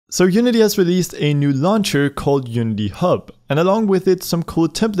So Unity has released a new launcher called Unity Hub, and along with it some cool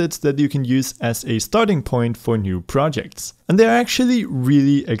templates that you can use as a starting point for new projects. And they're actually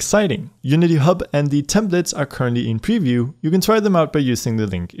really exciting. Unity Hub and the templates are currently in preview. You can try them out by using the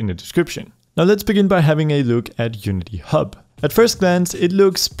link in the description. Now let's begin by having a look at Unity Hub. At first glance, it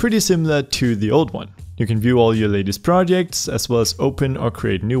looks pretty similar to the old one. You can view all your latest projects as well as open or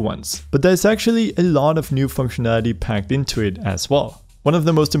create new ones. But there's actually a lot of new functionality packed into it as well. One of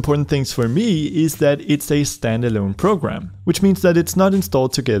the most important things for me is that it's a standalone program, which means that it's not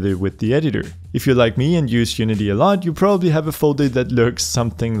installed together with the editor. If you're like me and use Unity a lot, you probably have a folder that looks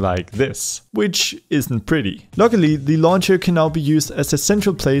something like this, which isn't pretty. Luckily, the launcher can now be used as a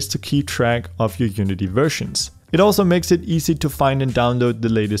central place to keep track of your Unity versions. It also makes it easy to find and download the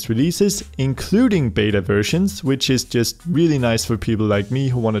latest releases, including beta versions, which is just really nice for people like me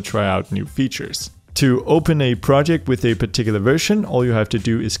who want to try out new features. To open a project with a particular version, all you have to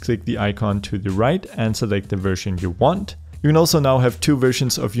do is click the icon to the right and select the version you want. You can also now have two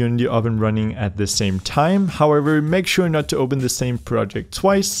versions of Unity up and running at the same time. However, make sure not to open the same project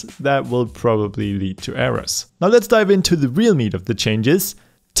twice. That will probably lead to errors. Now let's dive into the real meat of the changes: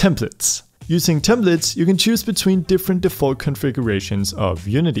 templates. Using templates, you can choose between different default configurations of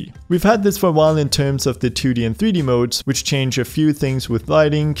Unity. We've had this for a while in terms of the 2D and 3D modes, which change a few things with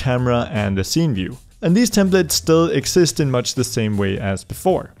lighting, camera, and the scene view. And these templates still exist in much the same way as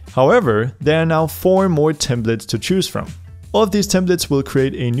before. However, there are now 4 more templates to choose from. All of these templates will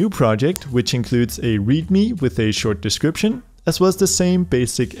create a new project, which includes a README with a short description, as well as the same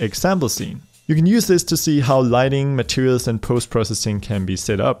basic example scene. You can use this to see how lighting, materials, and post-processing can be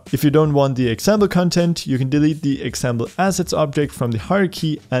set up. If you don't want the example content, you can delete the example assets object from the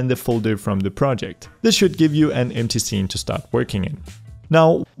hierarchy and the folder from the project. This should give you an empty scene to start working in.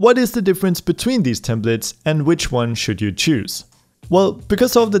 Now, what is the difference between these templates and which one should you choose? Well,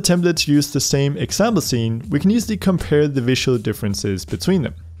 because all of the templates use the same example scene, we can easily compare the visual differences between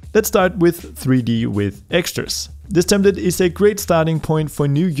them. Let's start with 3D with extras. This template is a great starting point for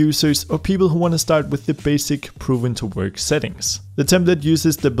new users or people who want to start with the basic proven to work settings. The template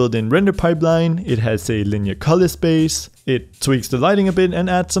uses the built-in render pipeline, it has a linear color space, it tweaks the lighting a bit and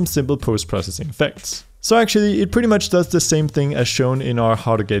adds some simple post-processing effects. So actually, it pretty much does the same thing as shown in our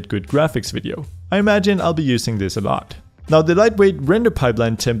How to Get Good Graphics video. I imagine I'll be using this a lot. Now, the lightweight render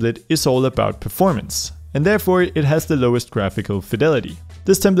pipeline template is all about performance, and therefore it has the lowest graphical fidelity.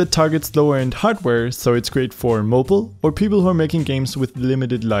 This template targets lower-end hardware, so it's great for mobile or people who are making games with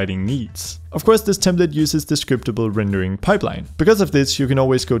limited lighting needs. Of course, this template uses the scriptable rendering pipeline. Because of this, you can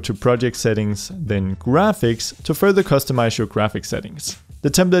always go to Project Settings, then Graphics to further customize your graphic settings.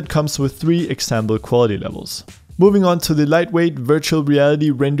 The template comes with 3 example quality levels. Moving on to the lightweight virtual reality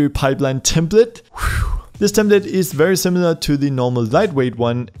render pipeline template. This template is very similar to the normal lightweight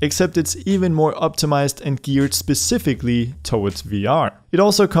one, except it's even more optimized and geared specifically towards VR. It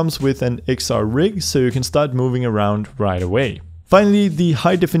also comes with an XR rig, so you can start moving around right away. Finally, the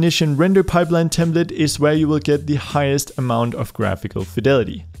high definition render pipeline template is where you will get the highest amount of graphical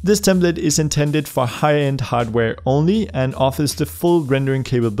fidelity. This template is intended for high-end hardware only and offers the full rendering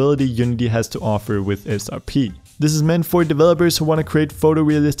capability Unity has to offer with SRP. This is meant for developers who want to create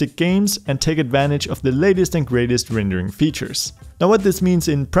photorealistic games and take advantage of the latest and greatest rendering features. Now, what this means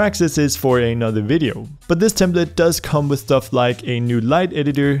in practice is for another video, but this template does come with stuff like a new light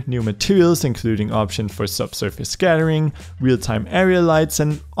editor, new materials including options for subsurface scattering, real-time area lights,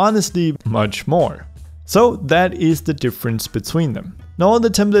 and honestly much more. So that is the difference between them. Now, all the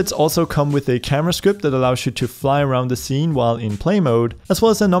templates also come with a camera script that allows you to fly around the scene while in play mode, as well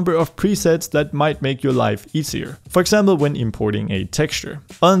as a number of presets that might make your life easier. For example, when importing a texture.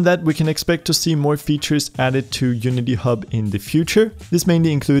 Other than that, we can expect to see more features added to Unity Hub in the future. This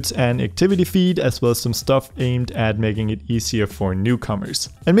mainly includes an activity feed, as well as some stuff aimed at making it easier for newcomers.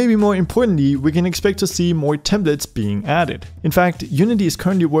 And maybe more importantly, we can expect to see more templates being added. In fact, Unity is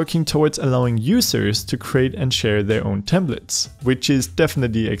currently working towards allowing users to create and share their own templates, which is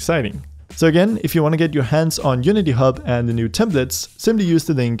definitely exciting. So again, if you want to get your hands on Unity Hub and the new templates, simply use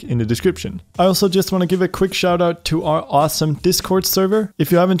the link in the description. I also just want to give a quick shout out to our awesome Discord server.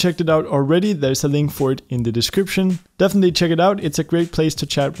 If you haven't checked it out already, there's a link for it in the description. Definitely check it out, it's a great place to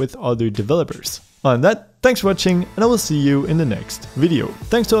chat with other developers. Other than that, thanks for watching, and I will see you in the next video.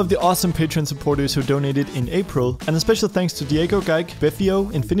 Thanks to all of the awesome Patreon supporters who donated in April, and a special thanks to Diego Geik,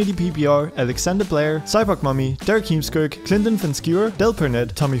 Beffio, Infinity PPR, Alexander Blair, Cyborg Mummy, Derek Heemskirk, Clinton Van Skewer, Del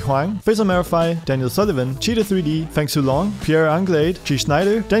Pernet, Tommy Huang, Faisal Marify, Daniel Sullivan, Cheetah 3D, Feng Su Long, Pierre Anglade, G.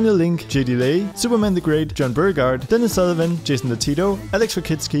 Schneider, Daniel Link, JD Lay, Superman the Great, John Burgard, Dennis Sullivan, Jason Latito, Alex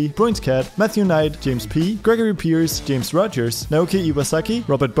Rakitsky, Bruins Cat, Matthew Knight, James P, Gregory Pierce, James Rogers, Naoki Iwasaki,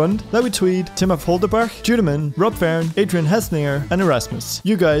 Robert Bund, Larry Tweed, Tim af Holderbach, Judeman, Rob Farron, Adrian Heslinger, and Erasmus.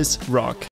 You guys rock.